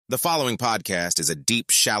The following podcast is a deep,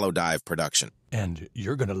 shallow dive production. And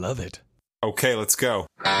you're going to love it. Okay, let's go.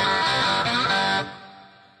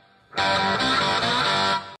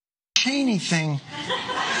 Cheney thing.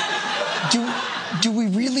 Do we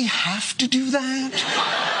really have to do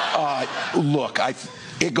that? Look,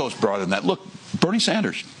 it goes broader than that. Look, Bernie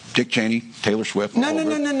Sanders, Dick Cheney, Taylor Swift. No.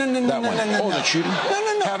 The shooting?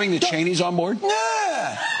 No. Having the Cheneys on board?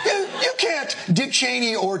 No. You can't Dick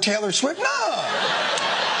Cheney or Taylor Swift. No.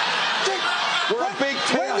 We're a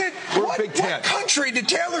big tent. What country did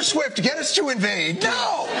Taylor Swift get us to invade?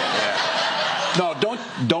 No. Yeah. No,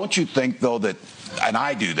 don't you think, though, that, and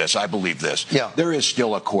I do this, I believe this, there is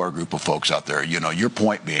still a core group of folks out there, your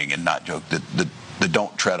point being, and not joke, the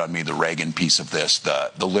don't tread on me, the Reagan piece of this,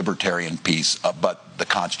 the libertarian piece, but the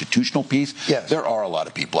constitutional piece, yes. There are a lot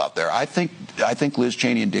of people out there. I think Liz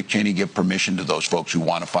Cheney and Dick Cheney give permission to those folks who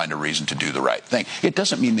want to find a reason to do the right thing. It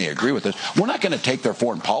doesn't mean they agree with us. We're not going to take their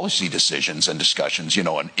foreign policy decisions and discussions,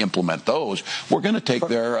 and implement those. We're going to take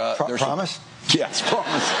their promise? Yes,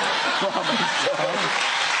 promise.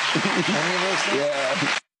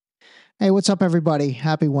 Yeah. Hey, what's up, everybody?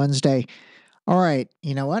 Happy Wednesday. All right,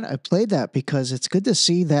 you know what? I played that because it's good to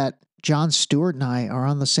see that Jon Stewart and I are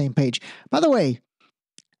on the same page. By the way,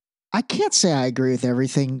 I can't say I agree with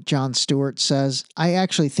everything Jon Stewart says. I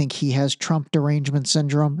actually think he has Trump derangement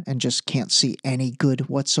syndrome and just can't see any good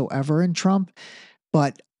whatsoever in Trump.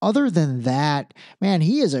 But other than that, man,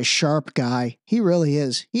 he is a sharp guy. He really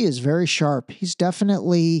is. He is very sharp. He's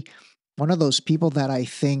definitely one of those people that I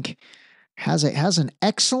think has an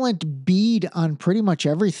excellent bead on pretty much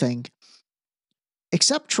everything.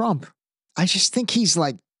 Except Trump. I just think he's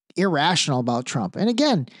like irrational about Trump. And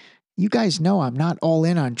again, you guys know I'm not all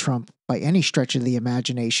in on Trump by any stretch of the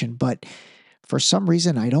imagination, but for some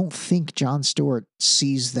reason, I don't think Jon Stewart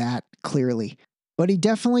sees that clearly. But he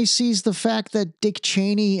definitely sees the fact that Dick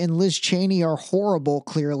Cheney and Liz Cheney are horrible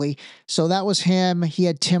clearly. So that was him. He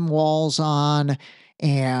had Tim Walz on,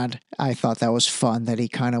 and I thought that was fun that he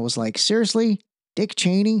kind of was like, seriously, Dick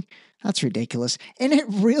Cheney? That's ridiculous. And it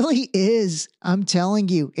really is. I'm telling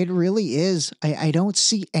you, it really is. I don't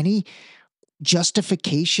see any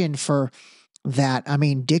justification for that. I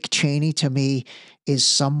mean, Dick Cheney to me is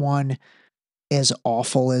someone as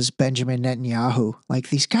awful as Benjamin Netanyahu. Like,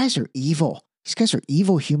 these guys are evil. These guys are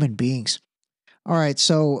evil human beings. All right,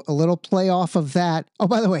 so a little play off of that. Oh,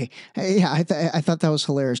 by the way, yeah, I thought that was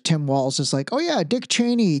hilarious. Tim Walz is like, oh yeah, Dick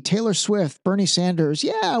Cheney, Taylor Swift, Bernie Sanders.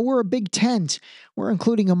 Yeah, we're a big tent. We're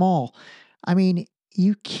including them all. I mean,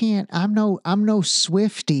 you can't. I'm no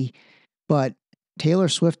Swiftie, but Taylor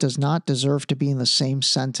Swift does not deserve to be in the same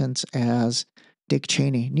sentence as Dick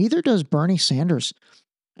Cheney. Neither does Bernie Sanders.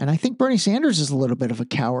 And I think Bernie Sanders is a little bit of a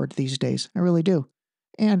coward these days. I really do.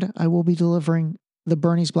 And I will be delivering the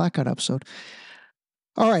Bernie's Blackout episode.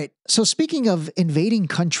 All right. So speaking of invading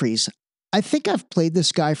countries, I think I've played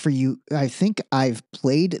this guy for you. Oh,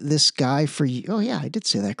 yeah, I did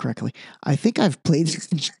say that correctly. I think I've played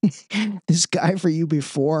this guy for you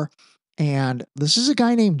before. And this is a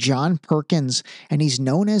guy named John Perkins, and he's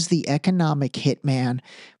known as the economic hitman.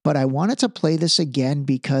 But I wanted to play this again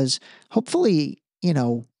because hopefully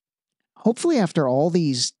after all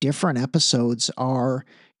these different episodes our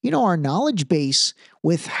knowledge base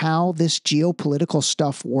with how this geopolitical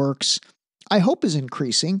stuff works, I hope is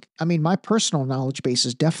increasing. I mean, my personal knowledge base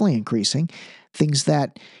is definitely increasing. Things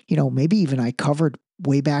that, maybe even I covered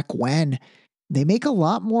way back when, they make a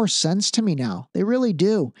lot more sense to me now. They really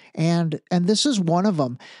do. And this is one of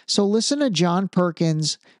them. So listen to John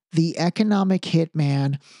Perkins, the economic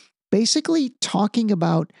hitman, basically talking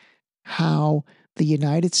about how the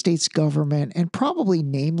United States government, and probably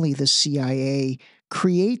namely the CIA,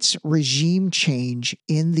 creates regime change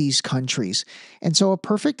in these countries. And so a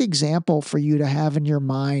perfect example for you to have in your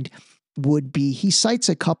mind would be, he cites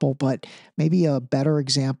a couple, but maybe a better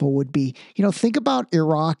example would be, think about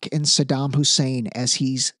Iraq and Saddam Hussein as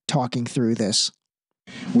he's talking through this.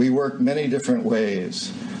 We work many different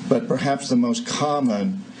ways, but perhaps the most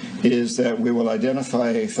common is that we will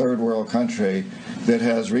identify a third world country that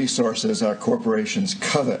has resources our corporations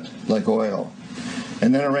covet, like oil,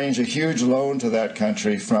 and then arrange a huge loan to that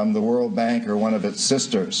country from the World Bank or one of its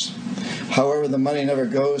sisters. However, the money never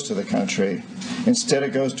goes to the country. Instead,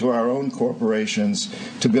 it goes to our own corporations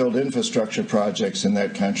to build infrastructure projects in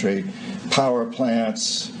that country, power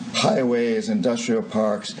plants, highways, industrial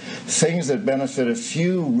parks, things that benefit a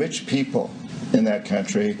few rich people in that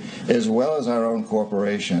country, as well as our own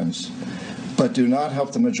corporations, but do not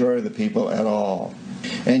help the majority of the people at all.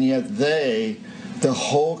 And yet the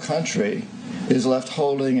whole country, is left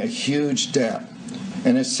holding a huge debt.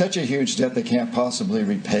 And it's such a huge debt they can't possibly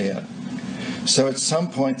repay it. So at some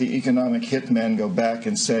point, the economic hitmen go back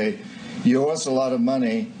and say, you owe us a lot of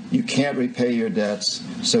money, you can't repay your debts,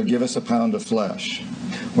 so give us a pound of flesh.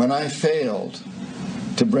 When I failed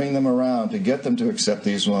to bring them around, to get them to accept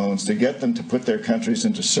these loans, to get them to put their countries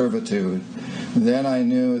into servitude, then I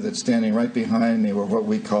knew that standing right behind me were what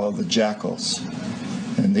we call the jackals.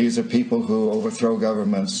 And these are people who overthrow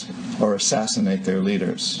governments or assassinate their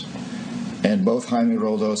leaders. And both Jaime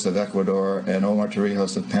Roldos of Ecuador and Omar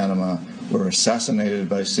Torrijos of Panama were assassinated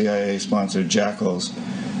by CIA-sponsored jackals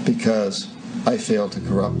because I failed to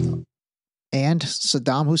corrupt them. And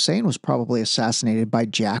Saddam Hussein was probably assassinated by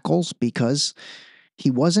jackals because he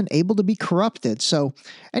wasn't able to be corrupted. So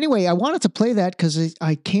anyway, I wanted to play that because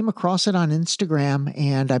I came across it on Instagram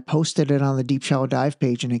and I posted it on the Deep Shallow Dive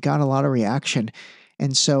page and it got a lot of reaction.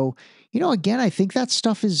 And so, again, I think that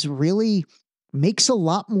stuff is really makes a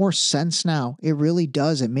lot more sense now. It really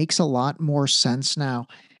does. It makes a lot more sense now.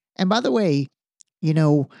 And by the way,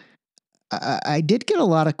 I did get a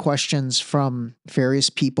lot of questions from various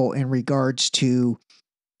people in regards to,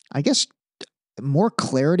 I guess, more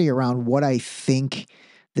clarity around what I think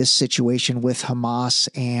this situation with Hamas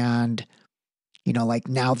and, like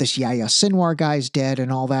now this Yahya Sinwar guy's dead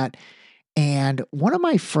and all that. And one of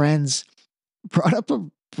my friends brought up a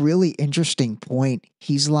really interesting point.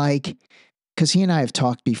 He's like, because he and I have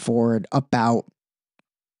talked before about,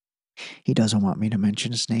 he doesn't want me to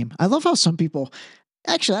mention his name. I love how some people,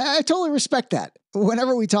 actually, I totally respect that.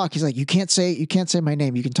 Whenever we talk, he's like, you can't say my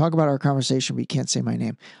name. You can talk about our conversation, but you can't say my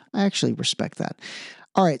name. I actually respect that.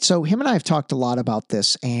 All right. So him and I have talked a lot about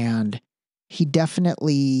this, and he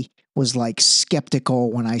definitely was like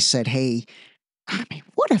skeptical when I said, hey, I mean,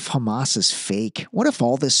 what if Hamas is fake? What if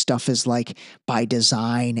all this stuff is like by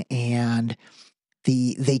design and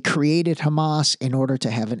they created Hamas in order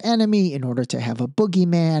to have an enemy, in order to have a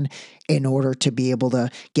boogeyman, in order to be able to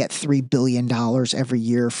get $3 billion every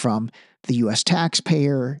year from the U.S.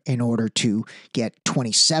 taxpayer, in order to get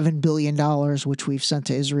 $27 billion, which we've sent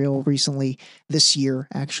to Israel recently this year,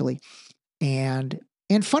 actually. And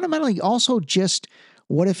fundamentally also just,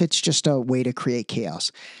 what if it's just a way to create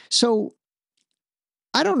chaos? So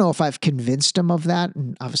I don't know if I've convinced him of that,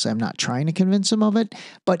 and obviously I'm not trying to convince him of it,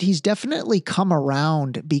 but he's definitely come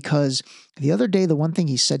around, because the other day, the one thing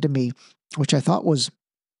he said to me, which I thought was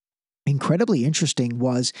incredibly interesting,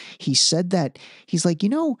 was he said that, he's like,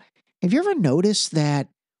 have you ever noticed that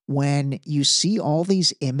when you see all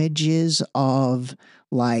these images of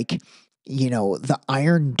like, the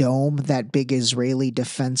Iron Dome, that big Israeli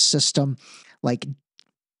defense system, like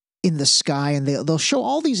in the sky, and they'll show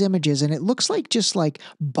all these images and it looks like just like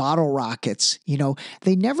bottle rockets.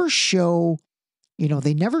 They never show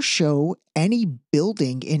any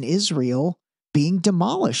building in Israel being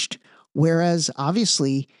demolished. Whereas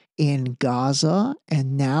obviously in Gaza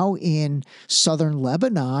and now in southern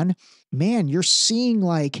Lebanon, man, you're seeing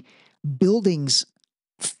like buildings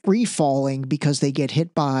free falling because they get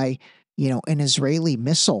hit by, an Israeli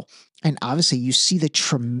missile. And obviously you see the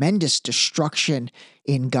tremendous destruction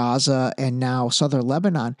in Gaza and now southern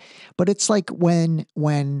Lebanon. But it's like when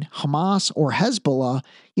Hamas or Hezbollah,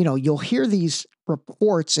 you'll hear these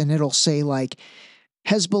reports and it'll say like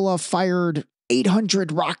Hezbollah fired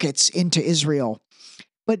 800 rockets into Israel.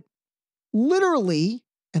 But literally,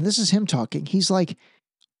 and this is him talking, he's like,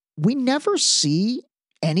 we never see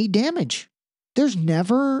any damage. There's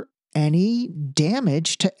never any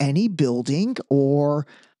damage to any building or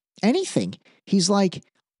anything. He's like,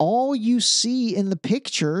 all you see in the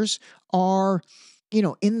pictures are,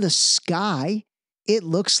 in the sky, it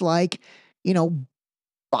looks like,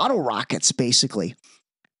 bottle rockets, basically.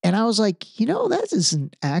 And I was like, that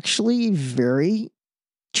isn't actually very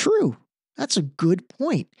true. That's a good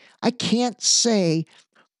point. I can't say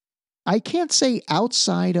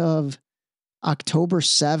outside of October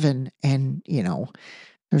 7, and,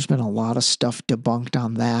 there's been a lot of stuff debunked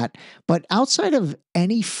on that. But outside of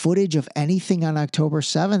any footage of anything on October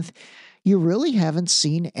 7th, you really haven't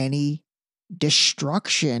seen any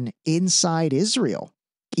destruction inside Israel.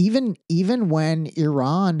 Even when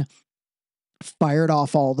Iran fired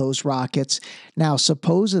off all those rockets. Now,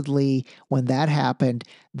 supposedly, when that happened,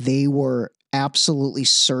 they were absolutely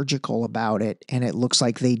surgical about it. And it looks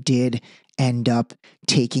like they did end up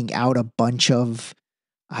taking out a bunch of,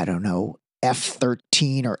 I don't know,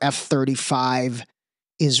 F-13 or F-35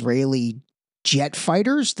 Israeli jet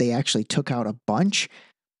fighters. They actually took out a bunch.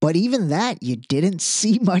 But even that, you didn't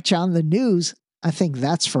see much on the news. I think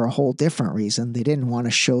that's for a whole different reason. They didn't want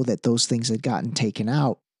to show that those things had gotten taken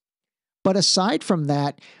out. But aside from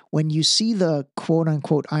that, when you see the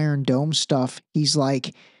quote-unquote Iron Dome stuff, he's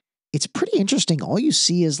like, it's pretty interesting. All you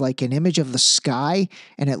see is like an image of the sky,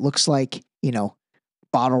 and it looks like,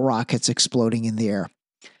 bottle rockets exploding in the air.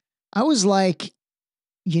 I was like,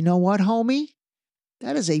 you know what, homie?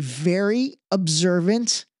 That is a very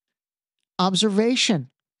observant observation,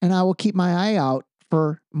 and I will keep my eye out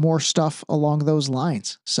for more stuff along those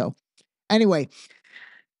lines. So anyway,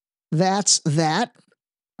 that's that.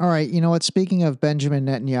 All right, you know what? Speaking of Benjamin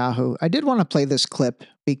Netanyahu, I did want to play this clip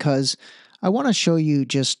because I want to show you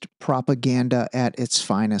just propaganda at its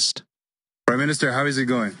finest. Prime Minister, how is it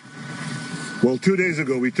going? Well, 2 days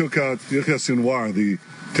ago, we took out Yahya Sinwar, the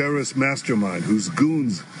terrorist mastermind whose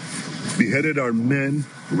goons beheaded our men,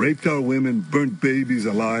 raped our women, burnt babies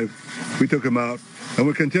alive. We took him out, and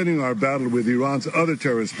we're continuing our battle with Iran's other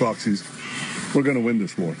terrorist proxies. We're going to win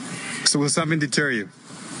this war. So will something deter you?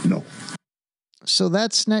 No. So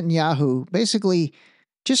that's Netanyahu basically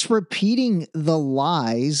just repeating the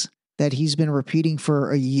lies that he's been repeating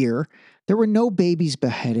for a year. There were no babies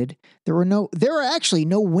beheaded. There were actually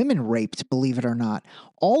no women raped, believe it or not.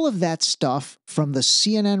 All of that stuff from the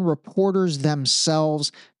CNN reporters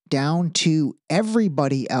themselves down to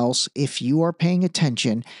everybody else, if you are paying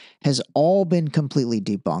attention, has all been completely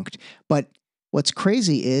debunked. But what's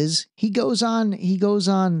crazy is he goes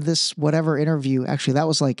on this whatever interview. Actually, that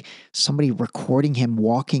was like somebody recording him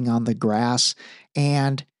walking on the grass.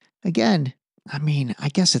 And again, I mean, I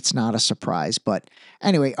guess it's not a surprise, but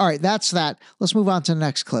anyway, all right, that's that. Let's move on to the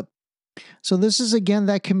next clip. So this is again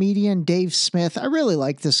that comedian Dave Smith. I really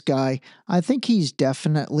like this guy. I think he's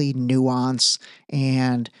definitely nuanced,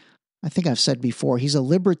 and I think I've said before, he's a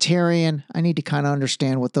libertarian. I need to kind of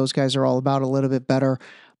understand what those guys are all about a little bit better,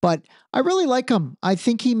 but I really like him. I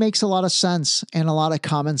think he makes a lot of sense and a lot of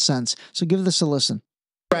common sense. So give this a listen.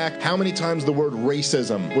 How many times the word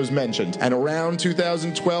racism was mentioned, and around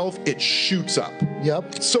 2012 it shoots up.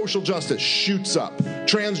 Yep. Social justice shoots up.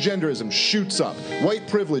 Transgenderism shoots up. White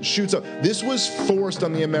privilege shoots up. This was forced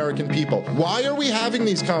on the American people. Why are we having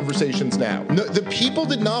these conversations now? No, the people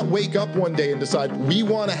did not wake up one day and decide we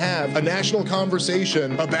want to have a national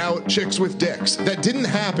conversation about chicks with dicks. That didn't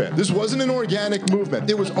happen. This wasn't an organic movement.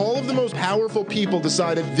 It was all of the most powerful people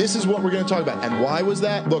decided this is what we're going to talk about. And why was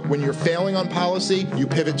that? Look, when you're failing on policy, you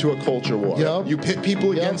pivot to a culture war. Yep. You pit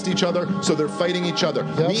people against each other, so they're fighting each other.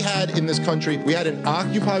 Yep. We had in this country, we had an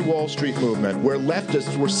Occupy Wall Street movement where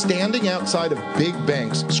leftists were standing outside of big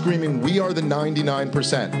banks screaming, we are the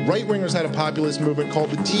 99%. Right-wingers had a populist movement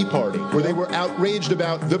called the Tea Party, where they were outraged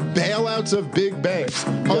about the bailouts of big banks,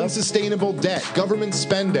 unsustainable debt, government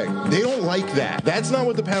spending. They don't like that. That's not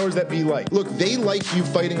what the powers that be like. Look, they like you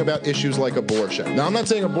fighting about issues like abortion. Now, I'm not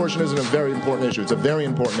saying abortion isn't a very important issue. It's a very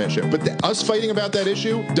important issue. But us fighting about that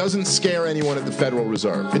issue doesn't scare anyone at the Federal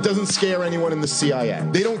Reserve. It doesn't scare anyone in the CIA.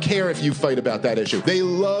 They don't care if you fight about that issue. They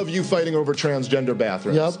love you fighting over transgender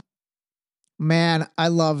bathrooms. Yep. Man, I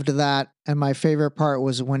loved that. And my favorite part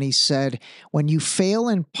was when he said, when you fail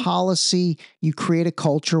in policy, you create a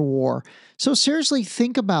culture war. So seriously,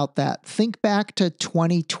 think about that. Think back to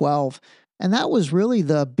 2012. And that was really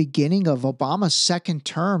the beginning of Obama's second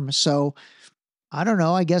term. So I don't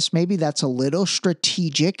know. I guess maybe that's a little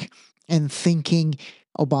strategic and thinking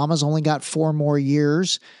Obama's only got 4 more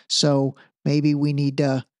years. So maybe we need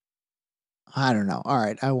to, I don't know. All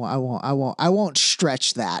right. I won't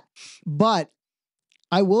stretch that, but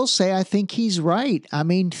I will say, I think he's right. I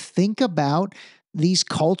mean, think about these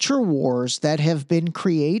culture wars that have been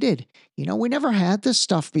created. You know, we never had this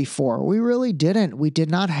stuff before. We really didn't. We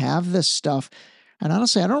did not have this stuff. And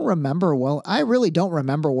honestly, I really don't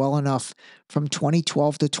remember well enough from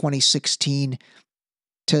 2012 to 2016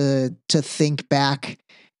 to think back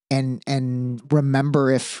and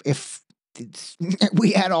remember if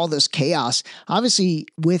we had all this chaos. Obviously,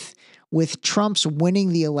 with Trump's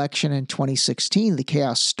winning the election in 2016, the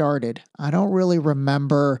chaos started. I don't really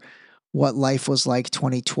remember what life was like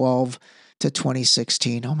 2012 to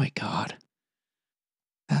 2016. Oh my God.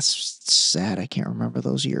 That's sad. I can't remember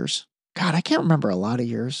those years. God, I can't remember a lot of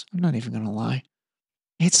years. I'm not even going to lie.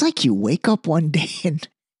 It's like you wake up one day and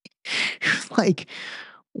you're like,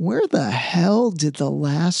 where the hell did the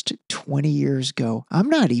last 20 years go? I'm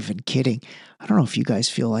not even kidding. I don't know if you guys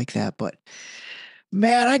feel like that, but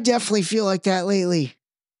man, I definitely feel like that lately.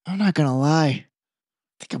 I'm not going to lie.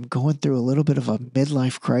 I think I'm going through a little bit of a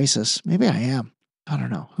midlife crisis. Maybe I am. I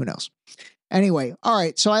don't know. Who knows? Anyway, all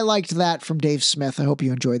right. So I liked that from Dave Smith. I hope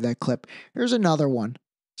you enjoyed that clip. Here's another one.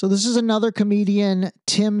 So this is another comedian,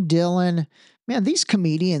 Tim Dillon. Man, these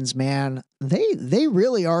comedians, man, they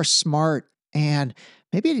really are smart. And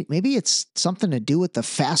maybe it's something to do with the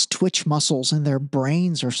fast twitch muscles in their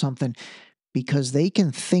brains or something. because they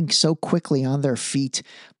can think so quickly on their feet.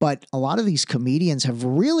 But a lot of these comedians have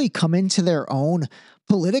really come into their own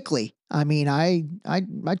politically. I mean, I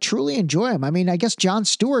truly enjoy him. I mean, I guess Jon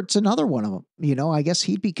Stewart's another one of them. You know, I guess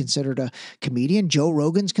he'd be considered a comedian. Joe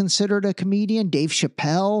Rogan's considered a comedian. Dave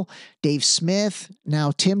Chappelle, Dave Smith,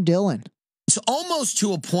 now Tim Dillon. It's almost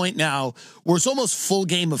to a point now where it's almost full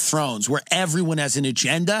Game of Thrones, where everyone has an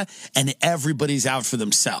agenda and everybody's out for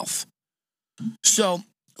themselves. So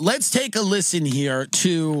let's take a listen here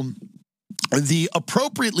to the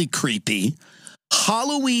appropriately creepy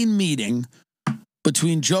Halloween meeting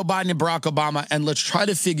between Joe Biden and Barack Obama, and let's try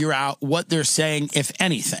to figure out what they're saying, if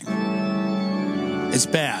anything. It's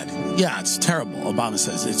bad. Yeah, it's terrible. Obama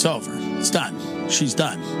says it's over. It's done. She's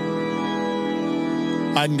done.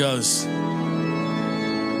 Biden goes,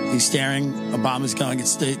 he's staring. Obama's going,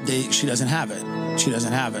 she doesn't have it. She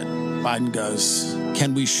doesn't have it. Biden goes,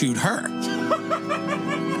 can we shoot her?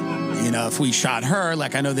 You know, if we shot her,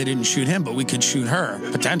 like I know they didn't shoot him, but we could shoot her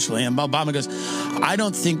potentially. And Obama goes, I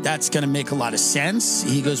don't think that's going to make a lot of sense.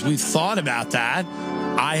 He goes, we've thought about that.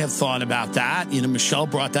 I have thought about that. You know, Michelle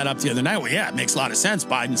brought that up the other night. Well, yeah, it makes a lot of sense,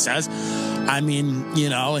 Biden says. I mean, you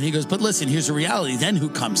know, and he goes, but listen, here's the reality. Then who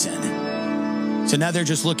comes in? So now they're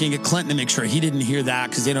just looking at Clinton to make sure he didn't hear that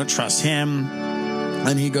because they don't trust him.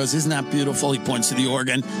 And he goes, isn't that beautiful? He points to the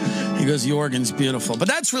organ. He goes, the organ's beautiful. But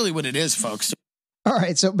that's really what it is, folks. All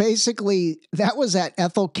right, so basically that was at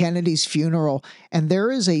Ethel Kennedy's funeral, and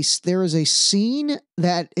there is a scene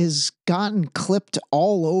that is gotten clipped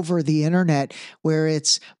all over the internet where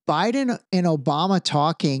it's Biden and Obama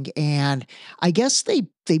talking, and I guess they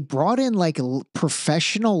brought in like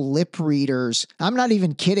professional lip readers. I'm not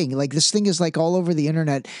even kidding. Like this thing is like all over the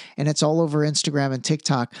internet, and it's all over Instagram and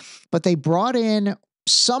TikTok. But they brought in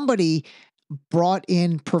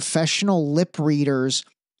professional lip readers.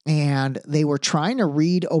 And they were trying to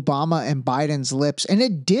read Obama and Biden's lips. And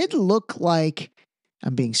it did look like,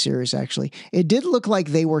 I'm being serious actually, it did look like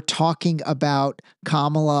they were talking about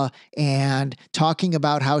Kamala and talking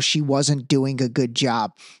about how she wasn't doing a good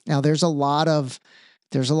job. Now there's a lot of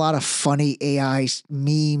funny AI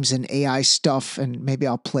memes and AI stuff, and maybe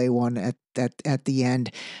I'll play one at the end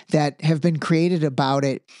that have been created about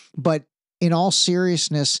it. But in all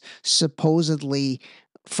seriousness, supposedly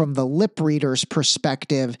from the lip reader's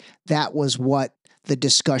perspective, that was what the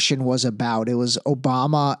discussion was about. It was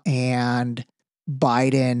Obama and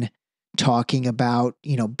Biden talking about,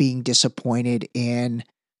 you know, being disappointed in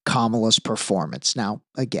Kamala's performance. Now,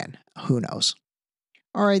 again, who knows?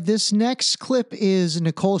 All right, this next clip is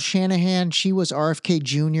Nicole Shanahan. She was RFK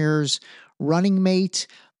Jr.'s running mate,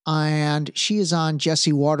 and she is on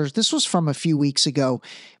Jesse Waters. This was from a few weeks ago.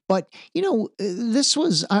 But, you know,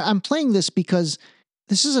 I'm playing this because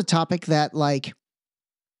this is a topic that, like,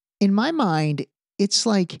 in my mind, it's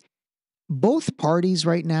like both parties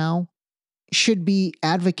right now should be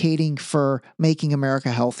advocating for making America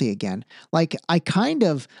healthy again. Like, I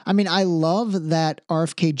love that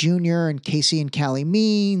RFK Jr. and Casey and Callie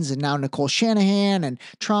Means and now Nicole Shanahan and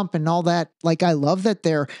Trump and all that. Like, I love that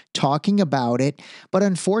they're talking about it. But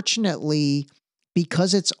unfortunately,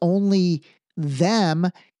 because it's only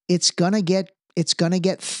them, it's going to get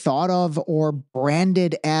thought of or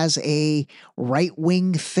branded as a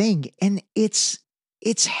right-wing thing. And it's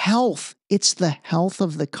health. It's the health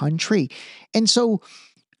of the country. And so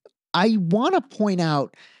I want to point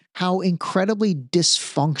out how incredibly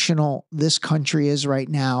dysfunctional this country is right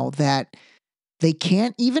now, that they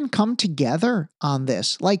can't even come together on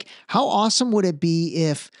this. Like, how awesome would it be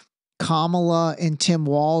if Kamala and Tim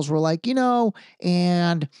Walz were like, you know,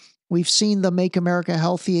 and we've seen the Make America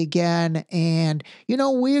Healthy Again, and, you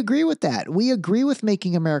know, we agree with that. We agree with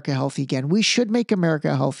making America healthy again. We should make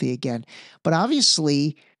America healthy again. But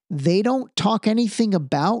obviously, they don't talk anything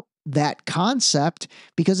about that concept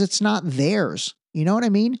because it's not theirs. You know what I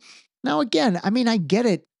mean? Now, again, I mean, I get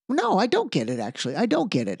it. No, I don't get it, actually. I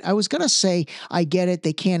don't get it. I was going to say I get it.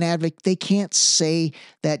 They can't advocate. They can't say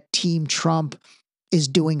that Team Trump is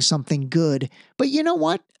doing something good. But you know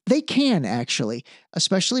what? They can, actually,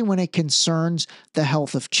 especially when it concerns the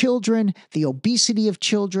health of children, the obesity of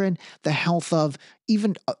children, the health of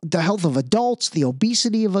adults, the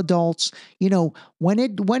obesity of adults. You know, when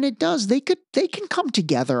it does, they can come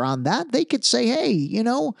together on that. They could say, hey, you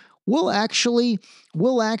know, we'll actually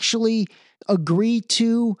agree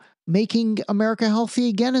to making America healthy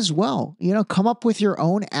again as well. You know, come up with your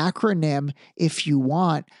own acronym if you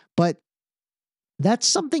want, but that's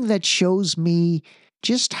something that shows me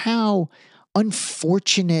just how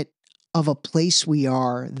unfortunate of a place we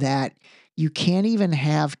are that you can't even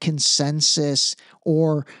have consensus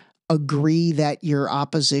or agree that your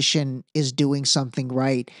opposition is doing something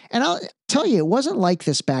right. And I'll tell you, it wasn't like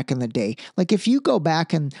this back in the day. Like if you go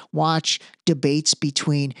back and watch debates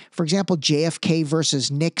between, for example, JFK versus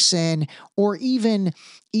Nixon, or even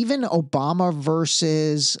Obama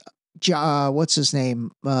versus what's his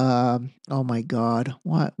name? Oh my God.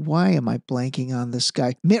 Why am I blanking on this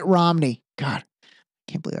guy? Mitt Romney. God,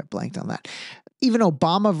 I can't believe I blanked on that. Even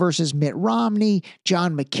Obama versus Mitt Romney,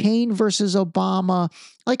 John McCain versus Obama,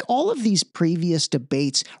 like all of these previous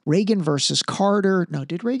debates, Reagan versus Carter. No,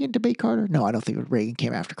 did Reagan debate Carter? No, I don't think Reagan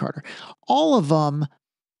came after Carter. All of them,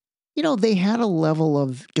 you know, they had a level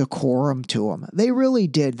of decorum to them. They really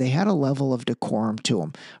did. They had a level of decorum to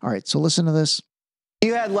them. All right, so listen to this.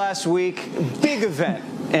 You had last week a big event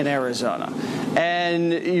in Arizona,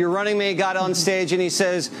 and your running mate got on stage and he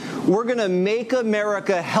says, "We're going to make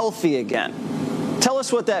America healthy again." Tell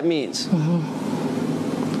us what that means.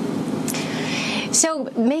 So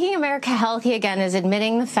making America healthy again is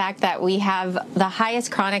admitting the fact that we have the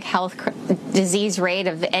highest chronic health disease rate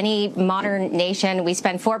of any modern nation. We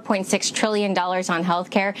spend $4.6 trillion on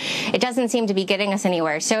healthcare. It doesn't seem to be getting us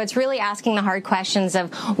anywhere. So it's really asking the hard questions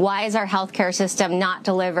of why is our healthcare system not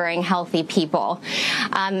delivering healthy people?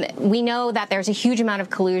 We know that there's a huge amount of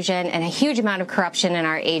collusion and a huge amount of corruption in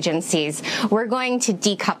our agencies. We're going to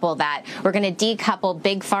decouple that. We're going to decouple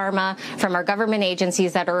big pharma from our government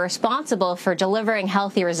agencies that are responsible for delivering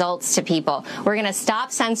healthy results to people. We're going to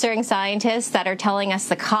stop censoring scientists that are telling us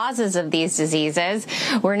the causes of these diseases.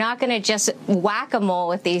 We're not going to just whack-a-mole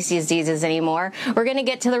with these diseases anymore. We're going to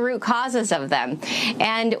get to the root causes of them.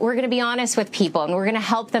 And we're going to be honest with people, and we're going to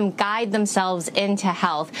help them guide themselves into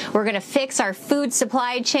health. We're going to fix our food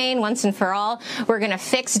supply chain once and for all. We're going to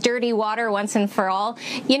fix dirty water once and for all.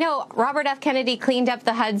 You know, Robert F. Kennedy cleaned up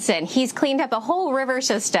the Hudson. He's cleaned up a whole river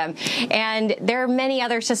system. And there are many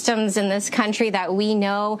other systems in this country that we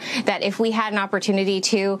know that if we had an opportunity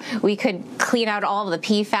to, we could clean out all of the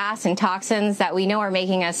PFAS and toxins that we know are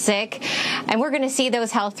making us sick. And we're going to see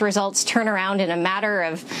those health results turn around in a matter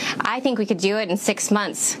of, I think we could do it in 6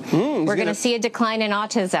 months. We're going to see a decline in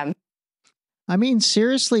autism. I mean,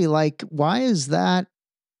 seriously, like, why is that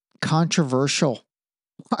controversial?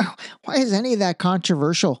 Why is any of that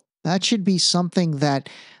controversial? That should be something that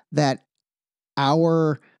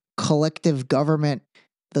our collective government,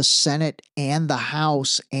 the Senate and the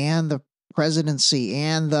House and the presidency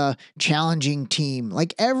and the challenging team,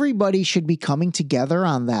 like everybody should be coming together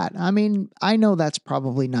on that. I mean, I know that's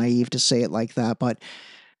probably naive to say it like that, but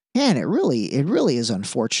man, it really is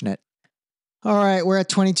unfortunate. All right, we're at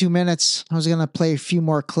 22 minutes. I was going to play a few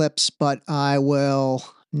more clips, but I will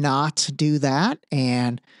not do that.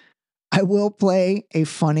 And I will play a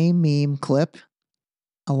funny meme clip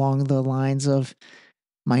along the lines of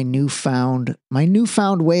my newfound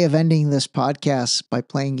way of ending this podcast by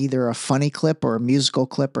playing either a funny clip or a musical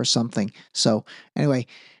clip or something. So anyway,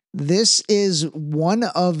 this is one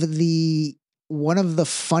of the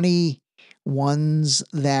funny ones,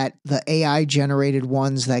 that the AI generated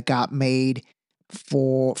ones that got made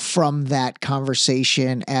from that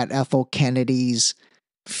conversation at Ethel Kennedy's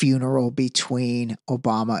funeral between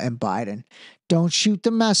Obama and Biden. Don't shoot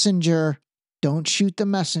the messenger. Don't shoot the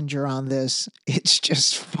messenger on this. It's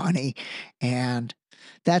just funny. And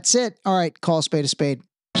that's it. All right, call a spade.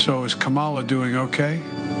 So is Kamala doing okay?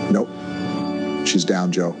 Nope. She's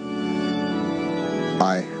down, Joe.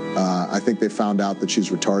 I think they found out that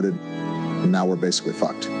she's retarded, and now we're basically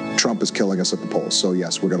fucked. Trump is killing us at the polls, so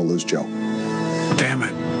yes, we're going to lose Joe. Damn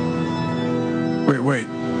it. Wait.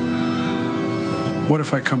 What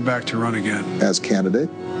if I come back to run again? As candidate?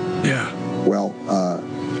 Yeah. Well,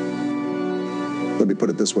 let me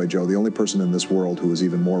put it this way, Joe. The only person in this world who is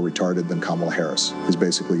even more retarded than Kamala Harris is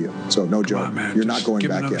basically you. So no, Joe, on, man. You're Just not going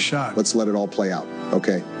back yet. Shot. Let's let it all play out.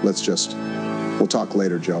 Okay, we'll talk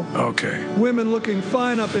later, Joe. Okay. Women looking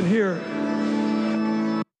fine up in here.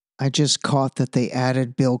 I just caught that they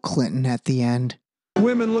added Bill Clinton at the end.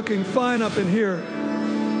 Women looking fine up in here.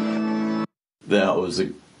 That was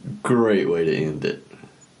a great way to end it.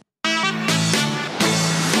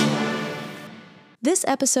 This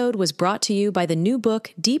episode was brought to you by the new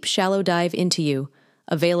book, Deep Shallow Dive Into You,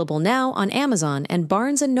 available now on Amazon and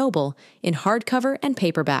Barnes & Noble in hardcover and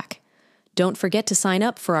paperback. Don't forget to sign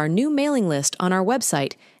up for our new mailing list on our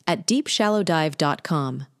website at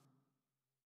deepshallowdive.com.